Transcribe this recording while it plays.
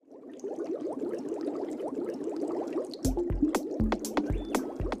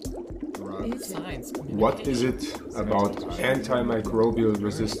What is it about antimicrobial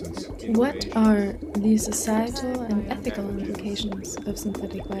resistance? What are the societal and ethical implications of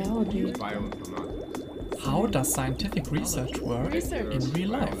synthetic biology? How does scientific research work in real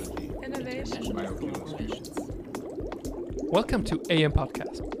life? Welcome to AM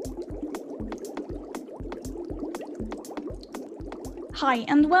Podcast. Hi,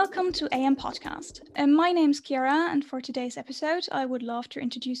 and welcome to AM Podcast. My name's Kira, and for today's episode, I would love to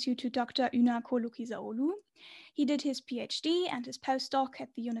introduce you to Dr. Ünal Kolukizaoglu. He did his PhD and his postdoc at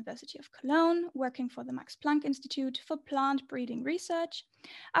the University of Cologne, working for the Max Planck Institute for Plant Breeding Research.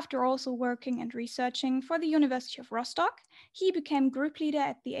 After also working and researching for the University of Rostock, he became group leader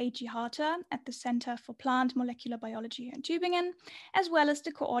at the AG Harter at the Center for Plant Molecular Biology here in Tübingen, as well as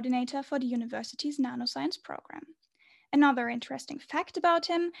the coordinator for the university's nanoscience program. Another interesting fact about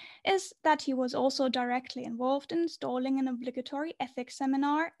him is that he was also directly involved in installing an obligatory ethics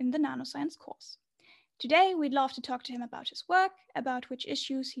seminar in the nanoscience course. Today, we'd love to talk to him about his work, about which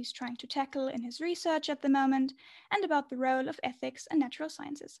issues he's trying to tackle in his research at the moment, and about the role of ethics and natural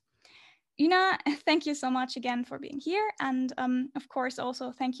sciences. Ünal, thank you so much again for being here. And of course,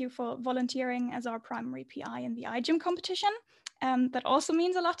 also thank you for volunteering as our primary PI in the iGEM competition. That also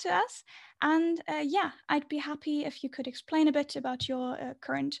means a lot to us. And I'd be happy if you could explain a bit about your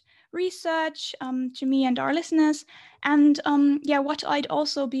current research to me and our listeners. And what I'd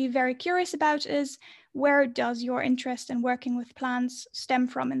also be very curious about is, where does your interest in working with plants stem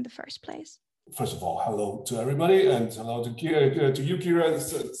from in the first place? First of all, hello to everybody, and hello to you, Kira.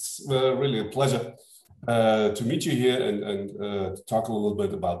 It's really a pleasure to meet you here and to talk a little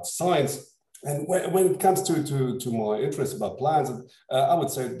bit about science. And when it comes to my interest about plants, I would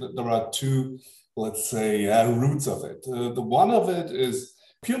say that there are two, let's say, roots of it. The one of it is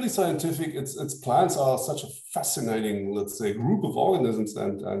purely scientific. It's plants are such a fascinating, let's say, group of organisms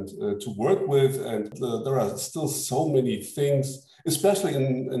and to work with, and there are still so many things, especially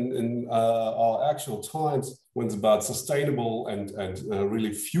in our actual times, when it's about sustainable and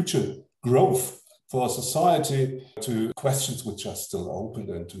really future growth for our society, to questions which are still open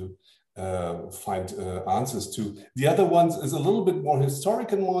and to find answers to. The other ones is a little bit more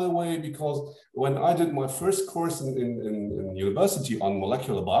historic in my way, because when I did my first course in university on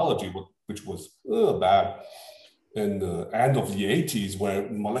molecular biology, which was back in the end of the 80s, where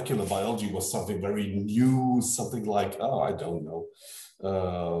molecular biology was something very new, something like, I don't know,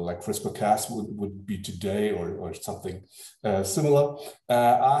 like CRISPR-Cas would be today or something similar.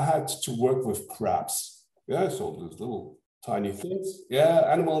 I had to work with crabs. Yeah, so those little tiny things,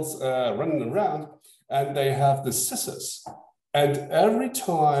 animals running around, and they have the scissors. And every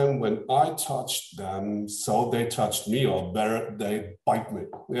time when I touched them, so they touched me, or better, they bite me.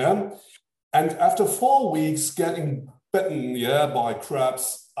 And after 4 weeks getting bitten, by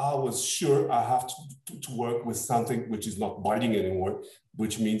crabs, I was sure I have to work with something which is not biting anymore,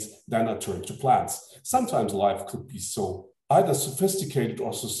 which means then I turn to plants. Sometimes life could be so either sophisticated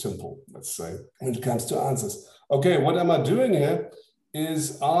or so simple, let's say, when it comes to answers. Okay, what am I doing here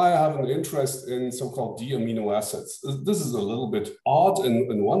is I have an interest in so-called D-amino acids. This is a little bit odd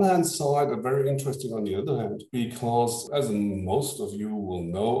on one hand side, and very interesting on the other hand, because as most of you will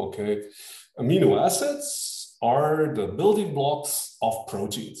know, okay, amino acids are the building blocks of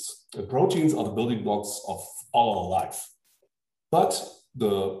proteins. And proteins are the building blocks of all our life. But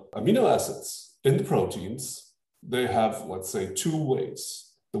the amino acids in the proteins, they have, let's say, two ways.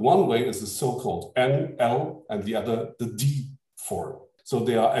 The one way is the so-called N, L, and the other, the D form. So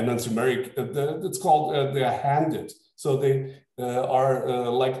they are enantiomeric, it's called, they are handed. So they are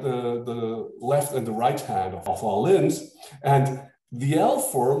like the left and the right hand of our limbs. And the L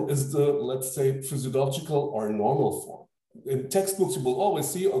form is the, let's say, physiological or normal form. In textbooks, you will always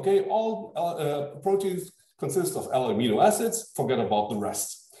see, okay, all proteins consist of L amino acids, forget about the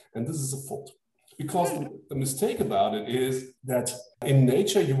rest. And this is a fault. Because the mistake about it is that in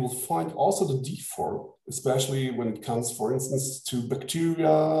nature, you will find also the D form, especially when it comes, for instance, to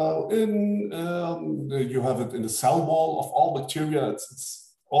bacteria. You have it in the cell wall of all bacteria.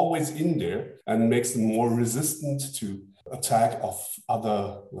 It's always in there and makes them more resistant to attack of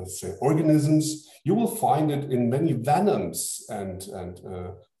other, let's say, organisms. You will find it in many venoms and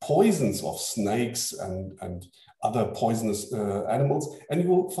poisons of snakes and other poisonous animals, and you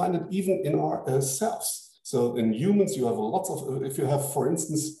will find it even in our cells. So in humans, you have a lot of, if you have, for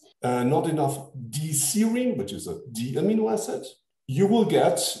instance, not enough D-serine, which is a D amino acid, you will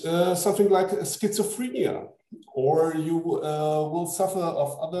get something like schizophrenia, or you will suffer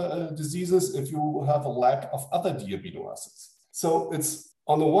of other diseases if you have a lack of other D amino acids. So it's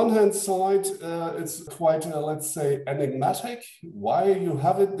On the one hand side, it's quite, let's say, enigmatic why you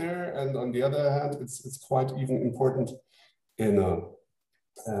have it there. And on the other hand, it's quite even important in a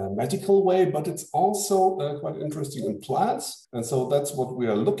medical way, but it's also quite interesting in plants. And so that's what we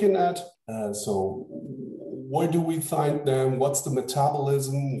are looking at. So where do we find them? What's the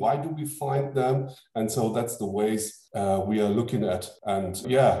metabolism? Why do we find them? And so that's the ways we are looking at. And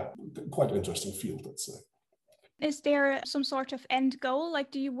yeah, quite interesting field, let's say. Is there some sort of end goal? Like,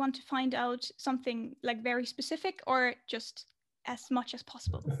 do you want to find out something like very specific or just as much as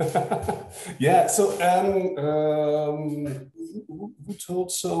possible? Yeah, so who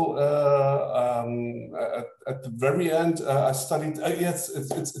told so at the very end I studied, yes,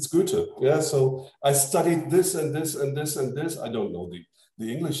 it's Goethe. Yeah, so I studied this and this and this and this. I don't know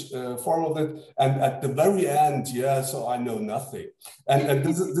the English form of it. And at the very end, yeah, so I know nothing. And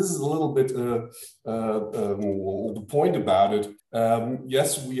this is a little bit the point about it.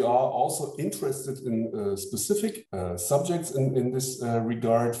 Yes, we are also interested in specific subjects in this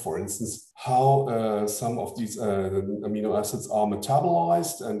regard. For instance, how some of these amino acids are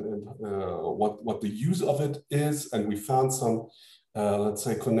metabolized and what the use of it is. And we found some, let's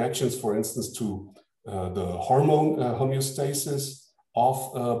say, connections, for instance, to the hormone homeostasis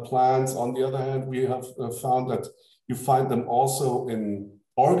of plants. On the other hand, we have found that you find them also in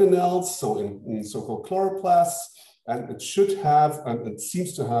organelles, so in so-called chloroplasts, and it should have, and it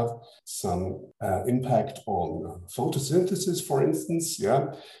seems to have some impact on photosynthesis, for instance.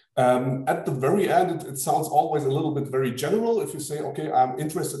 Yeah. At the very end, it sounds always a little bit very general if you say, okay, I'm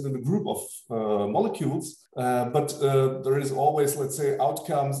interested in a group of molecules, but there is always, let's say,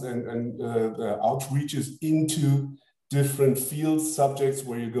 outcomes and outreaches into different fields, subjects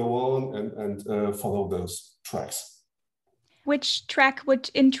where you go on and follow those tracks. Which track would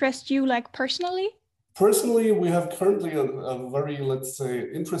interest you, like personally? Personally, we have currently a very, let's say,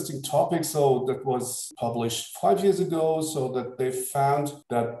 interesting topic. So that was published 5 years ago. So that they found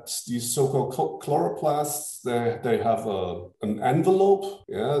that these so-called chloroplasts, they have an envelope,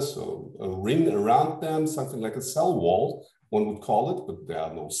 yeah, so a ring around them, something like a cell wall, one would call it, but there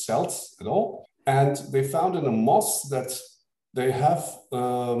are no cells at all. And they found in a moss that they have,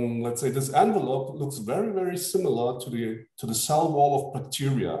 let's say, this envelope looks very, very similar to the cell wall of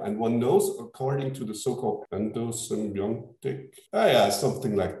bacteria. And one knows, according to the so-called endosymbiotic,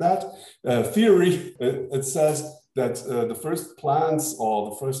 something like that, theory, it says that the first plants or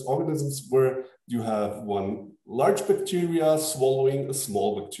the first organisms where you have one large bacteria swallowing a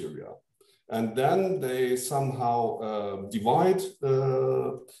small bacteria. And then they somehow divide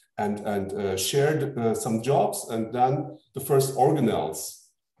and shared some jobs, and then the first organelles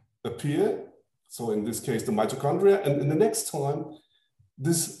appear. So in this case, the mitochondria. And in the next time,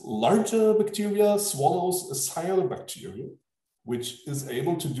 this larger bacteria swallows a cyanobacterium, which is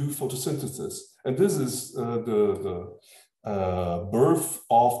able to do photosynthesis. And this is the birth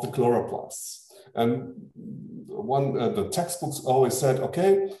of the chloroplasts. And the textbooks always said,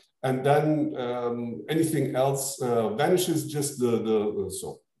 okay, and then anything else vanishes, just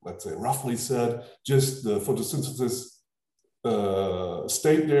so let's say roughly said, just the photosynthesis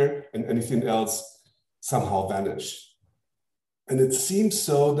stayed there and anything else somehow vanished. And it seems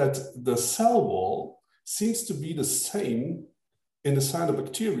so that the cell wall seems to be the same in the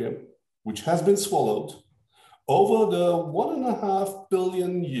cyanobacterium, which has been swallowed over the 1.5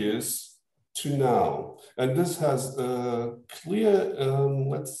 billion years to now. And this has clear,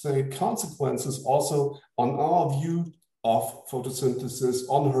 let's say, consequences also on our view of photosynthesis,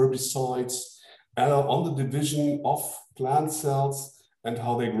 on herbicides, and on the division of plant cells and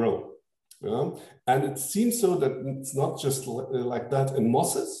how they grow. Yeah? And it seems so that it's not just like that in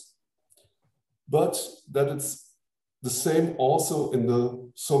mosses, but that it's the same also in the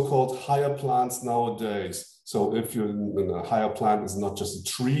so-called higher plants nowadays. So if you're in a higher plant, it's not just a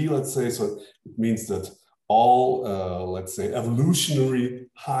tree, let's say, so it means that all, let's say, evolutionary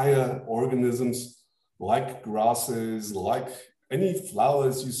higher organisms like grasses, like any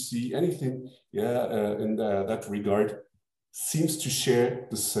flowers you see, anything, in that regard, seems to share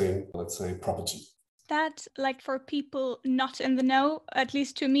the same, let's say, property. That, like, for people not in the know, at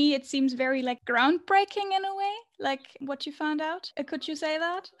least to me, it seems very like groundbreaking in a way, like what you found out. Could you say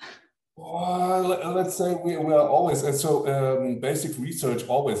that? Well, let's say we are always, and so basic research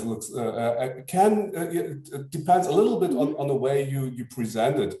always looks, it depends a little bit on the way you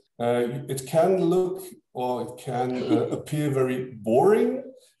present it. It can look, or it can appear very boring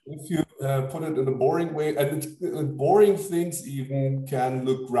if you put it in a boring way, and boring things even can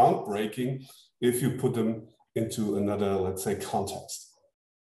look groundbreaking if you put them into another, let's say, context.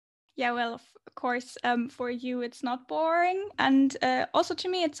 Yeah, well, course, for you, it's not boring. And also to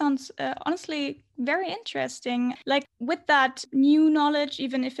me, it sounds honestly very interesting. Like with that new knowledge,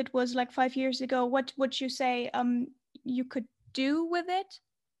 even if it was like 5 years ago, what would you say you could do with it?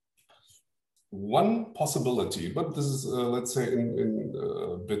 One possibility, but this is, let's say, in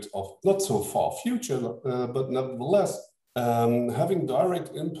a bit of not so far future, but nevertheless, having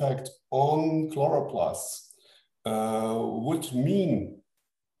direct impact on chloroplasts would mean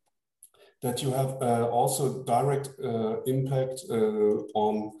that you have also direct impact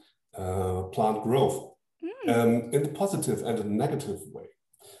on plant growth in the positive and the negative way.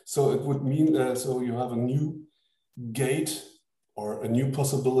 So it would mean, so you have a new gate or a new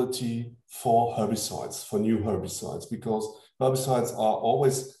possibility for herbicides, for new herbicides, because herbicides are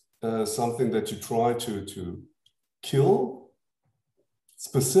always something that you try to kill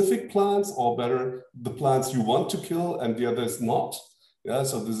specific plants, or better, the plants you want to kill and the others not. Yeah,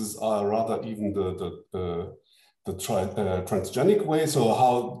 so this is rather even the transgenic way. So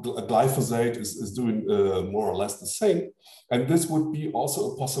how glyphosate is doing more or less the same. And this would be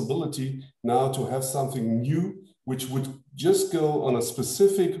also a possibility now to have something new, which would just go on a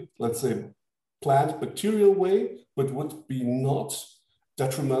specific, let's say, plant bacterial way, but would be not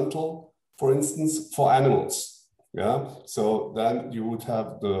detrimental, for instance, for animals. Yeah, so then you would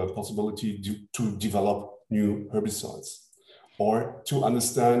have the possibility to develop new herbicides, or to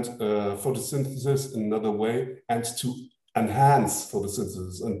understand photosynthesis in another way and to enhance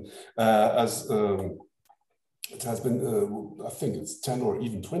photosynthesis. And as it has been, I think it's 10 or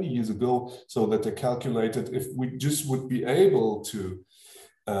even 20 years ago, so that they calculated if we just would be able to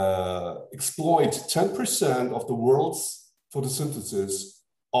exploit 10% of the world's photosynthesis,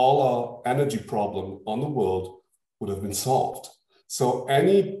 all our energy problem on the world would have been solved. So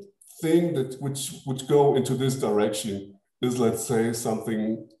anything which would go into this direction is, let's say,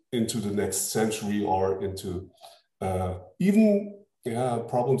 something into the next century, or into even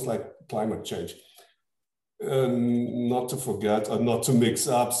problems like climate change. Not to forget, or not to mix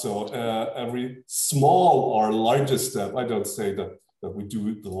up, so every small or larger step, I don't say that we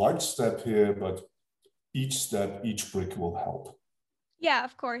do the large step here, but each step, each brick will help. Yeah,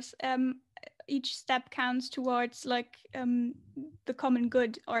 of course. Each step counts towards like the common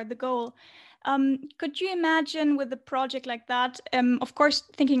good or the goal. Could you imagine with a project like that, of course,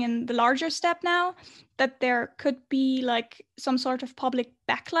 thinking in the larger step now, that there could be like some sort of public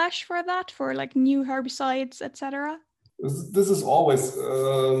backlash for that, for like new herbicides, etc.? This is always,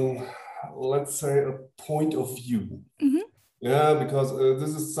 let's say, a point of view. Mm-hmm. Yeah, because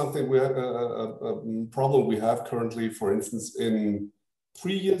this is something we have, a problem we have currently, for instance, in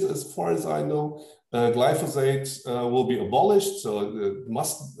 3 years, as far as I know, glyphosate will be abolished, so it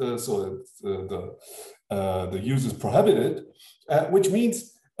must, the use is prohibited, which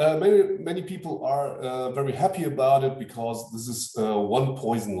means many people are very happy about it, because this is one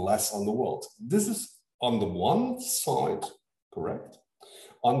poison less on the world. This is on the one side, correct.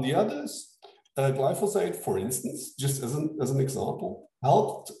 On the others, glyphosate, for instance, just as an example,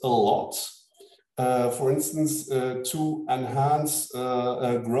 helped a lot. For instance, to enhance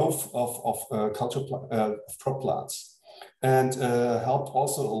growth of crop plants, and helped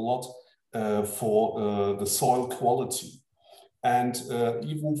also a lot for the soil quality, and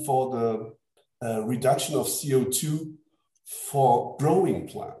even for the reduction of CO2 for growing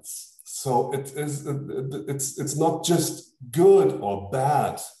plants. So it's not just good or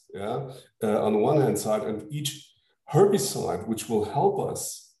bad, yeah, on the one hand side, and each herbicide which will help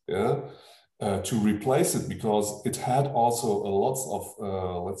us, yeah, to replace it, because it had also a lot of,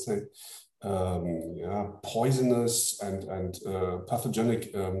 let's say, poisonous and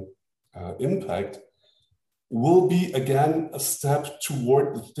pathogenic impact, will be again a step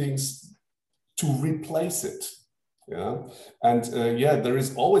toward the things to replace it. Yeah, and there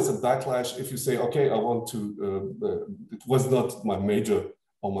is always a backlash if you say, okay, I want to, it was not my major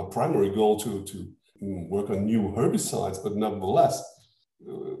or my primary goal to work on new herbicides, but nevertheless,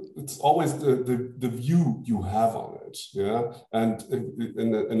 it's always the view you have on it, yeah. And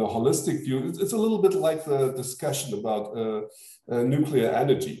in a holistic view, it's a little bit like the discussion about nuclear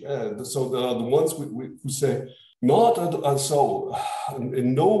energy. So there are the ones who say not so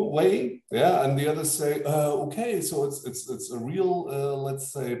in no way, yeah, and the others say okay, so it's a real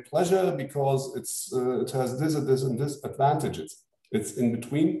let's say pleasure, because it has this and this and this advantages. It's in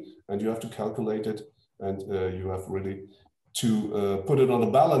between, and you have to calculate it, and you have really to put it on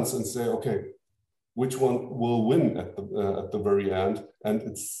a balance and say, okay, which one will win at the very end? And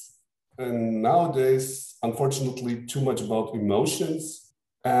it's nowadays, unfortunately, too much about emotions,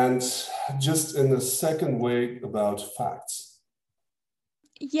 and just in a second way about facts.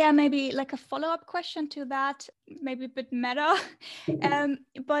 Yeah, maybe like a follow-up question to that, maybe a bit meta.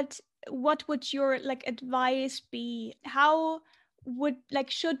 But what would your like advice be? How would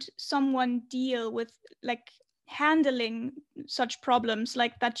should someone deal with like handling such problems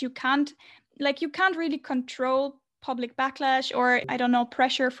like that you can't really control public backlash or I don't know,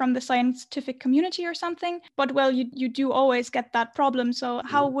 pressure from the scientific community or something, but well, you do always get that problem. So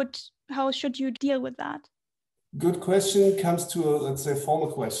how should you deal with that? Good question. Comes to a, let's say,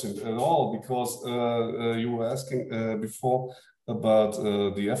 formal question at all, because you were asking before about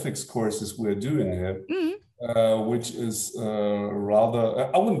the ethics courses we're doing here, which is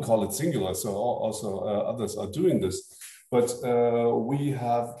rather, I wouldn't call it singular, so also others are doing this, but we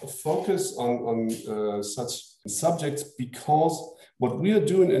have a focus on such subjects because what we are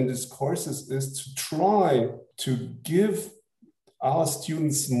doing in these courses is to try to give our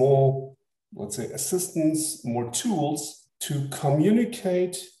students more, let's say, assistance, more tools to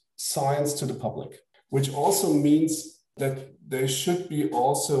communicate science to the public, which also means that they should be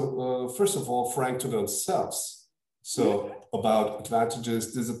also, first of all, frank to themselves. So about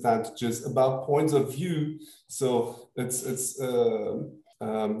advantages, disadvantages, about points of view. So it's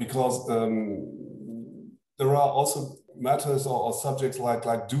because there are also matters or subjects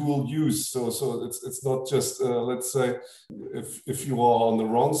like dual use. So it's not just let's say if you are on the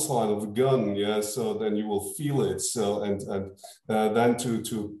wrong side of the gun, yeah. So then you will feel it. So and then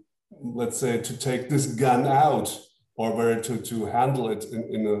to let's say to take this gun out or where to handle it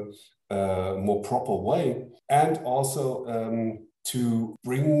in a more proper way, and also to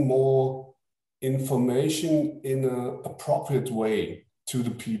bring more information in an appropriate way to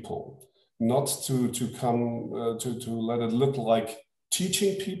the people. Not to come to let it look like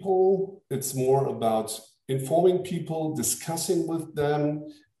teaching people. It's more about informing people, discussing with them,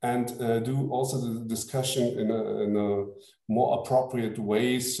 and do also the discussion in a more appropriate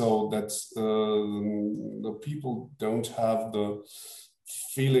way, so that the people don't have the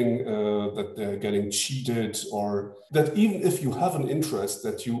feeling that they're getting cheated, or that even if you have an interest,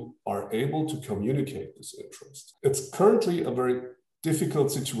 that you are able to communicate this interest. It's currently a very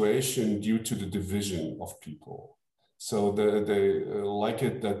difficult situation due to the division of people. So they like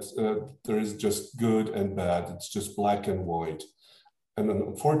it that there is just good and bad. It's just black and white. And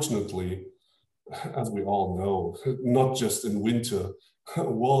unfortunately, as we all know, not just in winter, the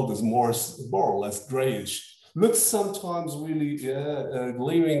world is more or less grayish. Looks sometimes really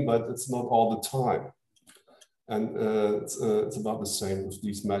gleaming, but it's not all the time. And it's about the same with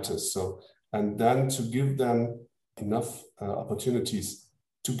these matters. So, and then to give them enough opportunities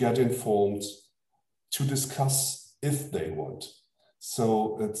to get informed, to discuss if they want.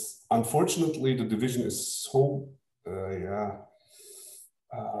 So it's unfortunately the division is so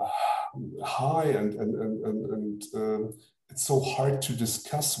high and it's so hard to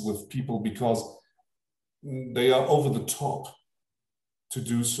discuss with people because they are over the top to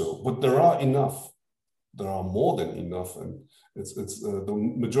do so. But there are enough. There are more than enough, and it's the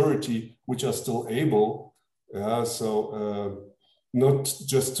majority which are still able. Not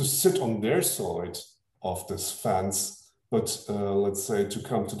just to sit on their side of this fence, but let's say to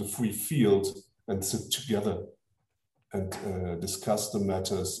come to the free field and sit together and discuss the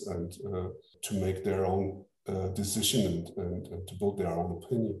matters and to make their own decision and to build their own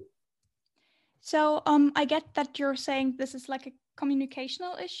opinion. So I get that you're saying this is like a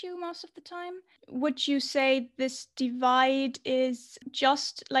communicational issue most of the time. Would you say this divide is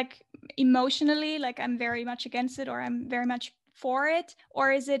just like emotionally, like I'm very much against it or I'm very much for it?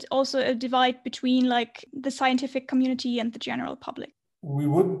 Or is it also a divide between like the scientific community and the general public? We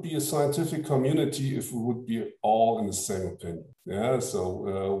wouldn't be a scientific community if we would be all in the same opinion. Yeah,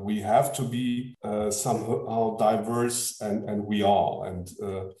 so we have to be somehow diverse, and we are. And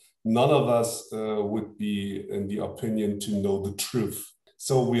none of us would be in the opinion to know the truth.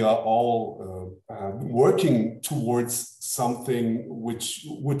 So we are all working towards something which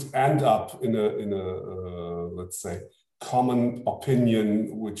would end up in a let's say, common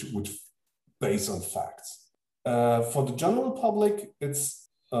opinion, which would base on facts. For the general public, it's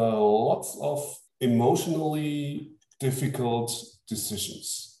lots of emotionally difficult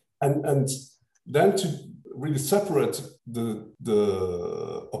decisions. And then to really separate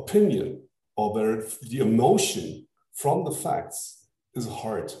the opinion or the emotion from the facts is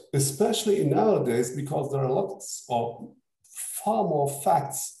hard, especially nowadays, because there are lots of far more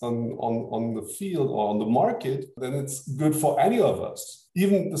facts on the field or on the market than it's good for any of us.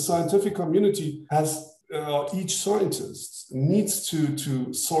 Even the scientific community has each scientist needs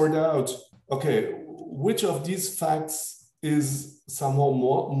to sort out, okay, which of these facts is somehow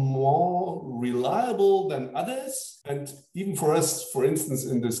more reliable than others. And even for us, for instance,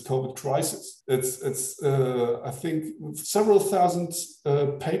 in this COVID crisis, it's I think several thousand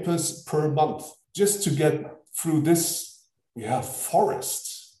papers per month just to get through this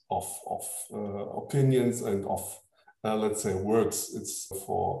forest of opinions and of let's say works. It's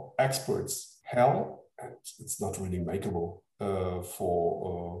for experts hell, and it's not really makeable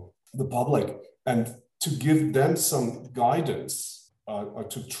for the public. And to give them some guidance, or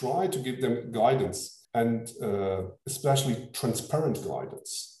to try to give them guidance, and especially transparent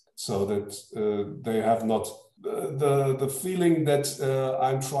guidance, so that they have not the feeling that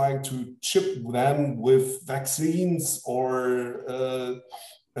I'm trying to chip them with vaccines or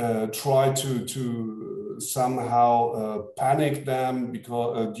try to somehow panic them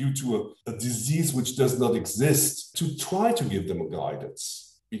because due to a disease which does not exist, to try to give them a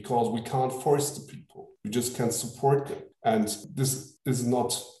guidance, because we can't force the people. We just can't support them. And this is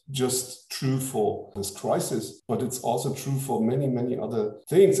not just true for this crisis, but it's also true for many, many other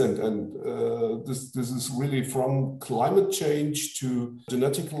things. And this is really from climate change to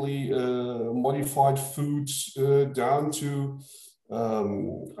genetically modified food down to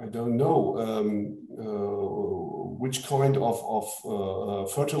I don't know which kind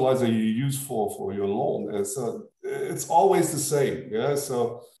of fertilizer you use for your lawn. So it's always the same. Yeah.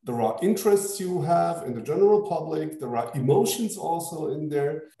 So there are interests you have in the general public. There are emotions also in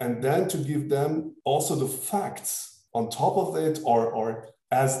there, and then to give them also the facts on top of it, or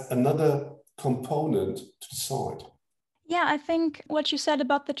as another component to decide. Yeah, I think what you said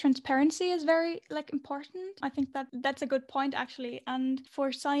about the transparency is very important. I think that's a good point, actually. And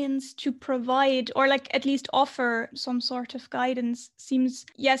for science to provide, or at least offer some sort of guidance seems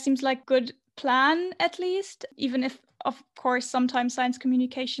like good plan, at least, even if, of course, sometimes science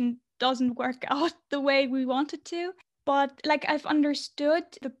communication doesn't work out the way we want it to. But I've understood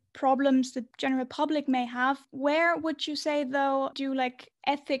the problems the general public may have. Where would you say, though, do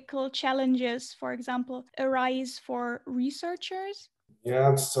ethical challenges, for example, arise for researchers?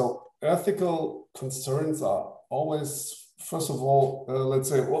 Yeah, so ethical concerns are always, first of all, let's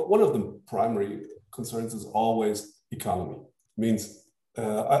say one of the primary concerns is always economy. Means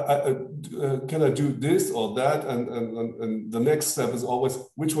can I do this or that? And the next step is always,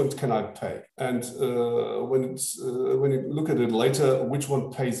 which one can I pay? And when you look at it later, which one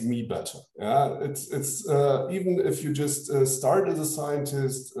pays me better? Yeah, it's even if you just start as a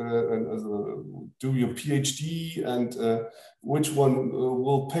scientist and do your PhD, and which one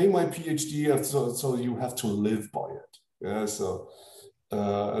will pay my PhD? And so you have to live by it. Yeah, so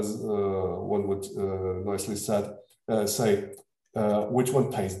as one would nicely say. Which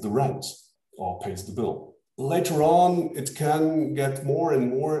one pays the rent or pays the bill? Later on, it can get more and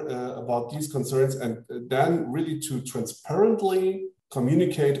more about these concerns, and then really to transparently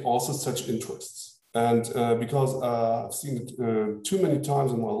communicate also such interests. And because I've seen it too many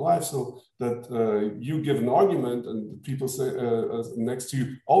times in my life, so that you give an argument and people say next to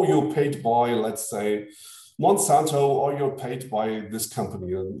you, oh, you're paid by, let's say, Monsanto, or you're paid by this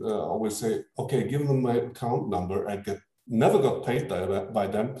company. And I always say, okay, give them my account number. I never got paid by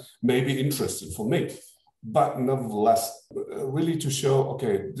them, may be interested for me. But nevertheless, really to show,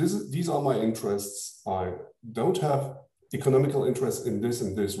 okay, these are my interests. I don't have economical interest in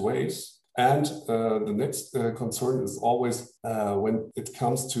these ways. And the next concern is always when it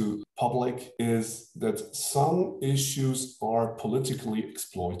comes to public is that some issues are politically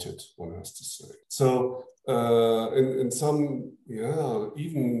exploited, one has to say. So in some,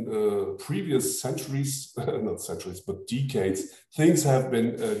 even previous centuries, not centuries, but decades, things have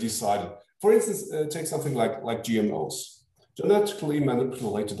been decided. For instance, take something like GMOs. Genetically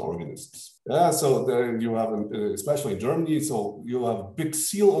manipulated organisms. Yeah, so there you have, especially in Germany, so you have a big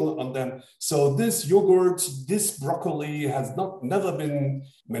seal on them. So this yogurt, this broccoli has never been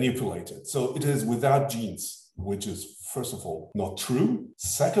manipulated. So it is without genes, which is, first of all, not true.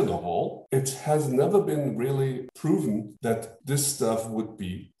 Second of all, it has never been really proven that this stuff would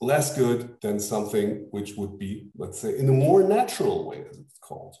be less good than something which would be, let's say, in a more natural way, as it's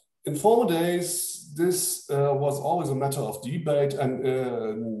called. In former days, this was always a matter of debate, and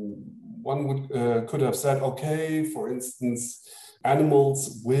one could have said, okay, for instance,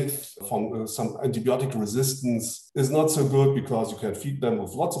 animals with some antibiotic resistance is not so good because you can feed them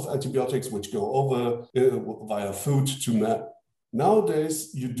with lots of antibiotics which go over via food to man.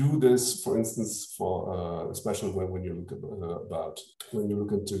 Nowadays, you do this, for instance, for especially when you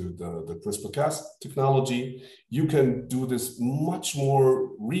look into the CRISPR-Cas technology, you can do this much more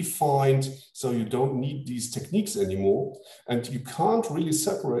refined, so you don't need these techniques anymore, and you can't really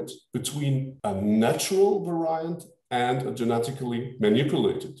separate between a natural variant and a genetically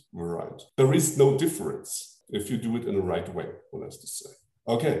manipulated variant. There is no difference if you do it in the right way, one has to say.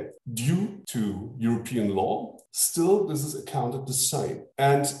 Okay, due to European law, still this is accounted the same.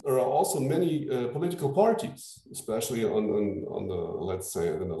 And there are also many political parties, especially on the, let's say,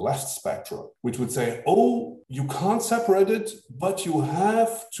 in the left spectrum, which would say, oh, you can't separate it, but you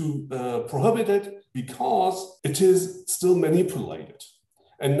have to prohibit it because it is still manipulated.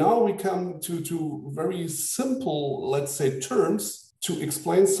 And now we come to very simple, let's say, terms to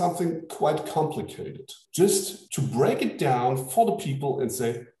explain something quite complicated, just to break it down for the people and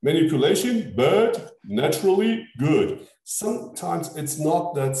say, manipulation, bad, naturally good. Sometimes it's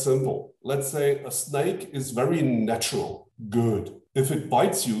not that simple. Let's say a snake is very natural, good. If it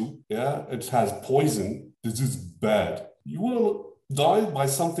bites you, yeah, it has poison, this is bad. You will die by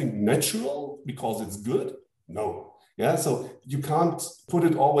something natural because it's good? No. Yeah, so you can't put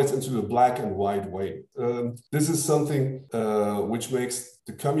it always into the black and white way. This is something which makes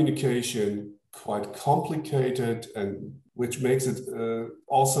the communication quite complicated and which makes it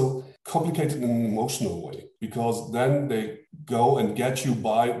also complicated in an emotional way, because then they go and get you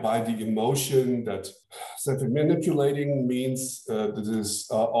by the emotion that manipulating means that it is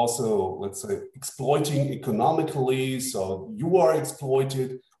also, let's say, exploiting economically. So you are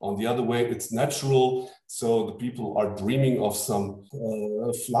exploited. On the other way, it's natural. So the people are dreaming of some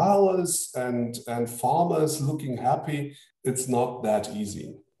flowers and farmers looking happy. It's not that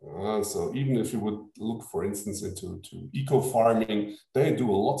easy. So even if you would look, for instance, into eco-farming, they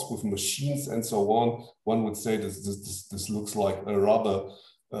do a lot with machines and so on. One would say this looks like a rather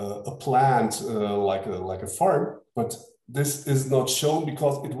a plant, like a farm, but this is not shown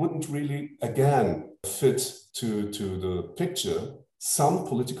because it wouldn't really, again, fit to the picture some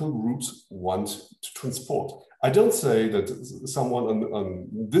political groups want to transport. I don't say that someone on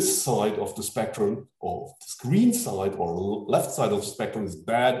this side of the spectrum, or this green side or left side of the spectrum is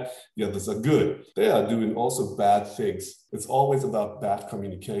bad, the others are good. They are doing also bad things. It's always about bad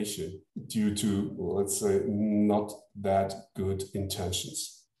communication due to, let's say, not that good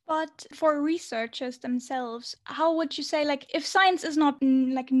intentions. But for researchers themselves, how would you say, like, if science is not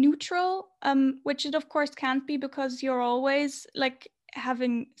like neutral, which it of course can't be because you're always like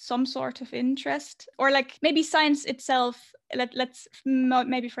having some sort of interest, or like maybe science itself, let's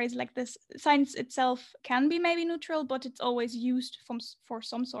maybe phrase it like this, science itself can be maybe neutral, but it's always used for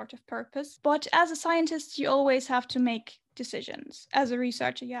some sort of purpose. But as a scientist, you always have to make decisions. As a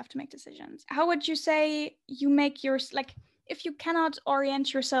researcher, you have to make decisions. How would you say you make your, like, if you cannot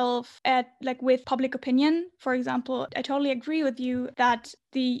orient yourself at like with public opinion, for example, I totally agree with you that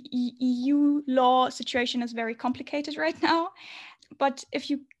the EU law situation is very complicated right now. But if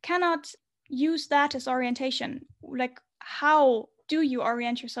you cannot use that as orientation, like how do you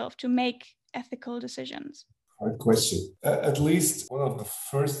orient yourself to make ethical decisions? Hard question. At least one of the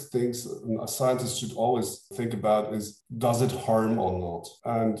first things a scientist should always think about is, does it harm or not?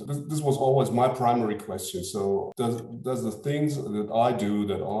 And this was always my primary question. So does the things that I do,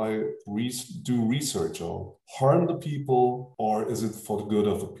 that I do research on, harm the people, or is it for the good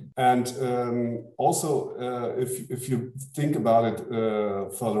of the people? And also, if you think about it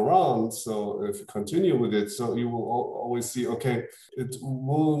further on, so if you continue with it, so you will always see, okay, it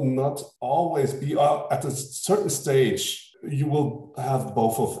will not always be at a certain stage, you will have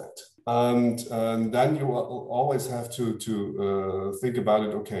both of it. And then you will always have to think about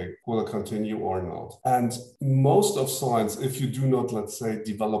it, okay, will it continue or not? And most of science, if you do not, let's say,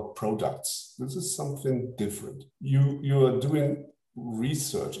 develop products, this is something different. You are doing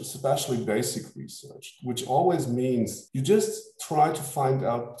research, especially basic research, which always means you just try to find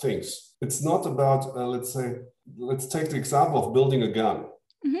out things. It's not about, let's say, let's take the example of building a gun.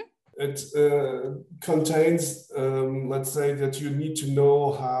 Mm-hmm. It contains, let's say, that you need to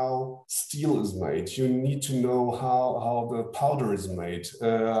know how steel is made. You need to know how the powder is made,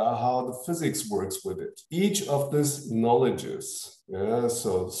 how the physics works with it. Each of these knowledges,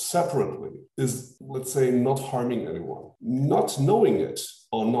 so separately, is, let's say, not harming anyone. Not knowing it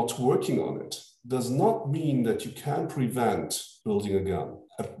or not working on it does not mean that you can prevent building a gun.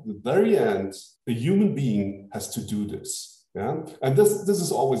 At the very end, a human being has to do this. Yeah, and this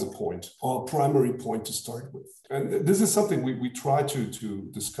is always a point, or a primary point to start with. And this is something we try to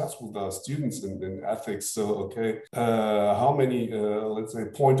discuss with our students in ethics. So, okay, how many, let's say,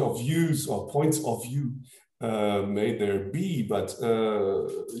 points of view may there be, but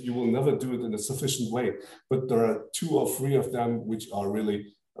you will never do it in a sufficient way. But there are 2 or 3 of them which are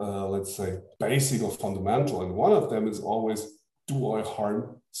really, let's say, basic or fundamental. And one of them is always, do I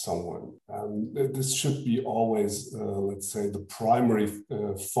harm someone? This should be always, let's say, the primary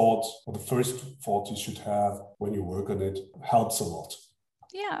thought, or the first thought you should have when you work on it. Helps a lot.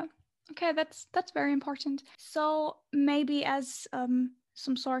 Yeah. Okay, that's very important. So maybe as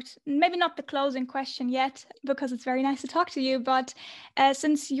some sort, maybe not the closing question yet, because it's very nice to talk to you, but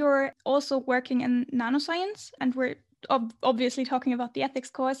since you're also working in nanoscience, and we're obviously talking about the ethics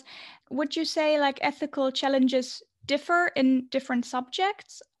course, would you say like ethical challenges differ in different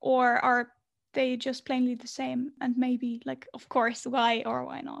subjects, or are they just plainly the same? And maybe like, of course, why or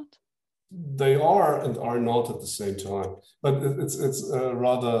why not? They are and are not at the same time, but it's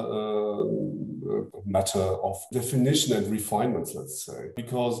rather a matter of definition and refinements, let's say.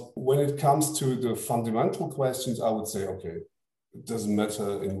 Because when it comes to the fundamental questions, I would say, okay, it doesn't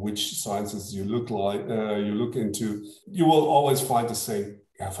matter in which sciences you look into, you will always find the same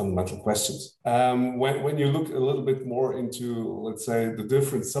fundamental questions. When you look a little bit more into, let's say, the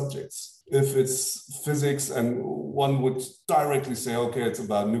different subjects, if it's physics and one would directly say, okay, it's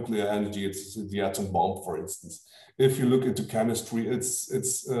about nuclear energy, it's the atom bomb, for instance. If you look into chemistry, it's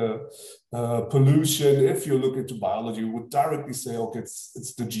pollution. If you look into biology, you would directly say, okay,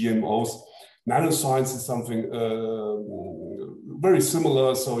 it's the GMOs. Nanoscience is something very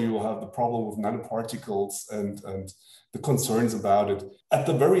similar. So you have the problem with nanoparticles and the concerns about it. At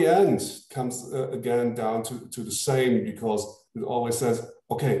the very end comes again down to the same, because it always says,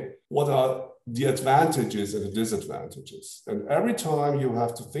 okay, what are the advantages and the disadvantages? And every time you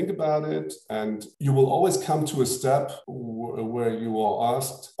have to think about it, and you will always come to a step where you are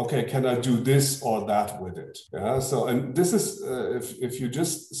asked, okay, can I do this or that with it? Yeah. So, and this is, if you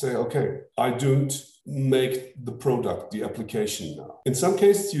just say, okay, I don't make the product, the application now. In some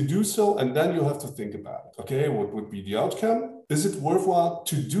cases you do so, and then you have to think about it. Okay, what would be the outcome? Is it worthwhile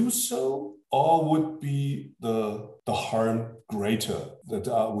to do so? Or would be the harm greater that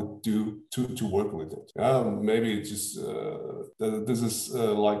I would do to work with it? Maybe it's just this is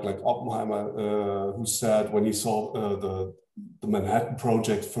like Oppenheimer, who said when he saw the Manhattan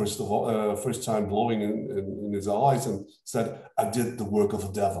Project first time blowing in his eyes, and said, "I did the work of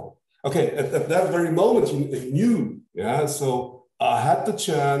the devil." Okay, at that very moment he knew. Yeah, so I had the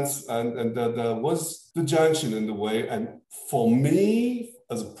chance, and there was the junction in the way, and for me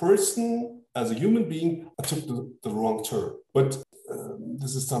as a person, as a human being, I took the wrong turn. But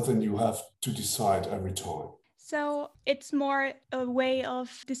this is something you have to decide every time. So it's more a way of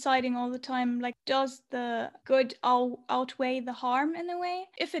deciding all the time, like, does the good outweigh the harm in a way?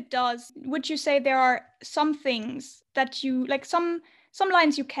 If it does, would you say there are some things that you, like some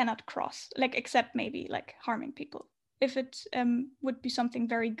lines you cannot cross, like except maybe like harming people? If it would be something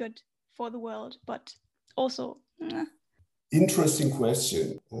very good for the world, but also... Interesting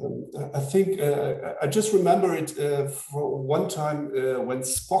question. I think I just remember it for one time when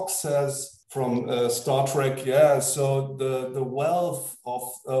Spock says from Star Trek, yeah, so the wealth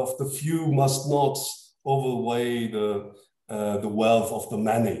of the few must not overweigh the wealth of the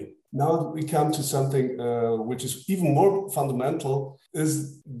many. Now we come to something which is even more fundamental.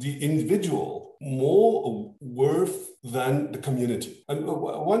 Is the individual more worth than the community? And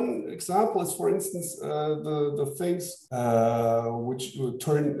one example is, for instance, the things which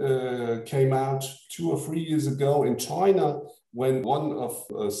came out 2 or 3 years ago in China, when one of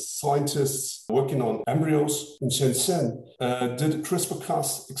scientists working on embryos in Shenzhen did a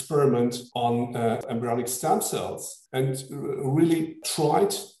CRISPR-Cas experiment on embryonic stem cells, and really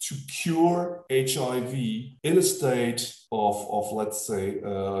tried to cure HIV in a state of let's say,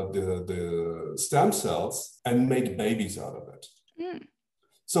 the stem cells, and made babies out of it. Mm.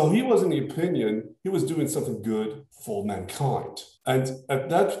 So he was in the opinion, he was doing something good for mankind. And at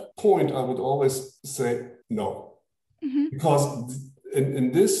that point, I would always say no. Mm-hmm. Because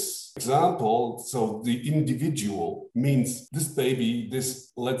in this example, so the individual means this baby,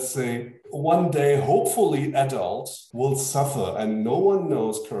 this, let's say, one day, hopefully adult, will suffer, and no one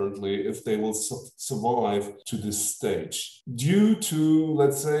knows currently if they will survive to this stage. Due to,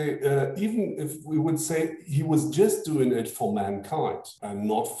 let's say, even if we would say he was just doing it for mankind and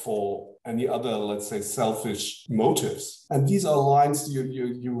not for any other, let's say, selfish motives. And these are lines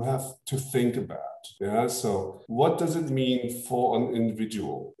you have to think about. Yeah. So what does it mean for an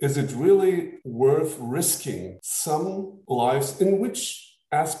individual? Is it really worth risking some lives, in which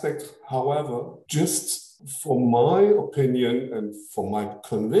aspect, however, just for my opinion and for my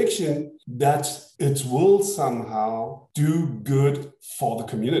conviction, that it will somehow do good for the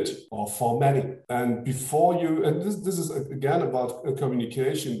community or for many. And before you, and this is again about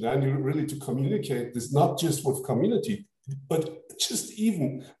communication, then you really to communicate this not just with community, But just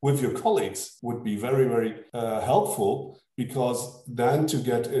even with your colleagues would be very, very helpful, because then to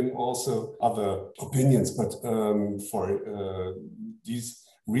get in also other opinions. But for these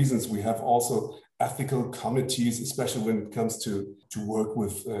reasons, we have also ethical committees, especially when it comes to work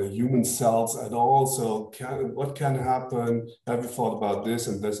with human cells, and also what can happen, have you thought about this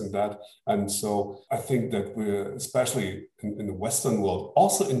and this and that? And so I think that we're, especially in the Western world,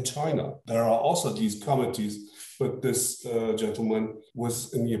 also in China, there are also these committees, but this gentleman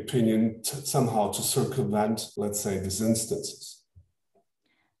was, in the opinion, somehow to circumvent, let's say, these instances.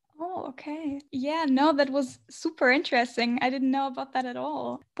 Oh, okay. Yeah, no, that was super interesting. I didn't know about that at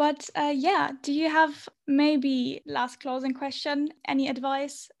all. But yeah, do you have maybe last closing question, any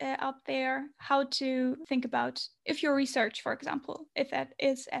advice out there how to think about if your research, for example, if that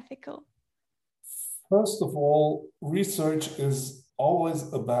is ethical? First of all, research is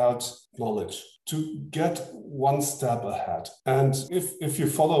always about knowledge, to get one step ahead. And if you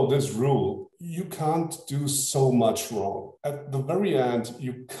follow this rule, you can't do so much wrong. At the very end,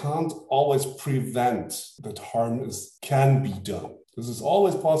 you can't always prevent that harm can be done. This is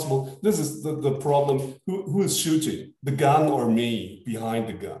always possible. This is the problem. Who is shooting, the gun or me behind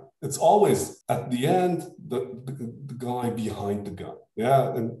the gun? It's always, at the end, the guy behind the gun.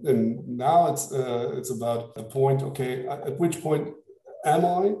 Yeah, and now it's about a point, okay, at which point am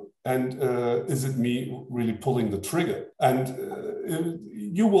I? And is it me really pulling the trigger? And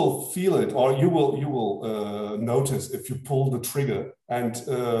you will feel it, or you will notice if you pull the trigger, and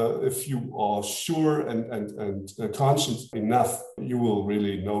if you are sure and conscious enough, you will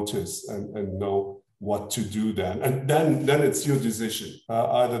really notice and know what to do then. And then it's your decision,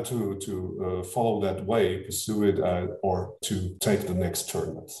 either to follow that way, pursue it, or to take the next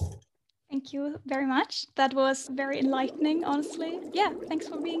turn. Thank you very much. That was very enlightening, honestly. Yeah, thanks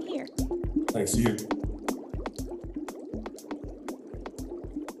for being here. Thanks to you.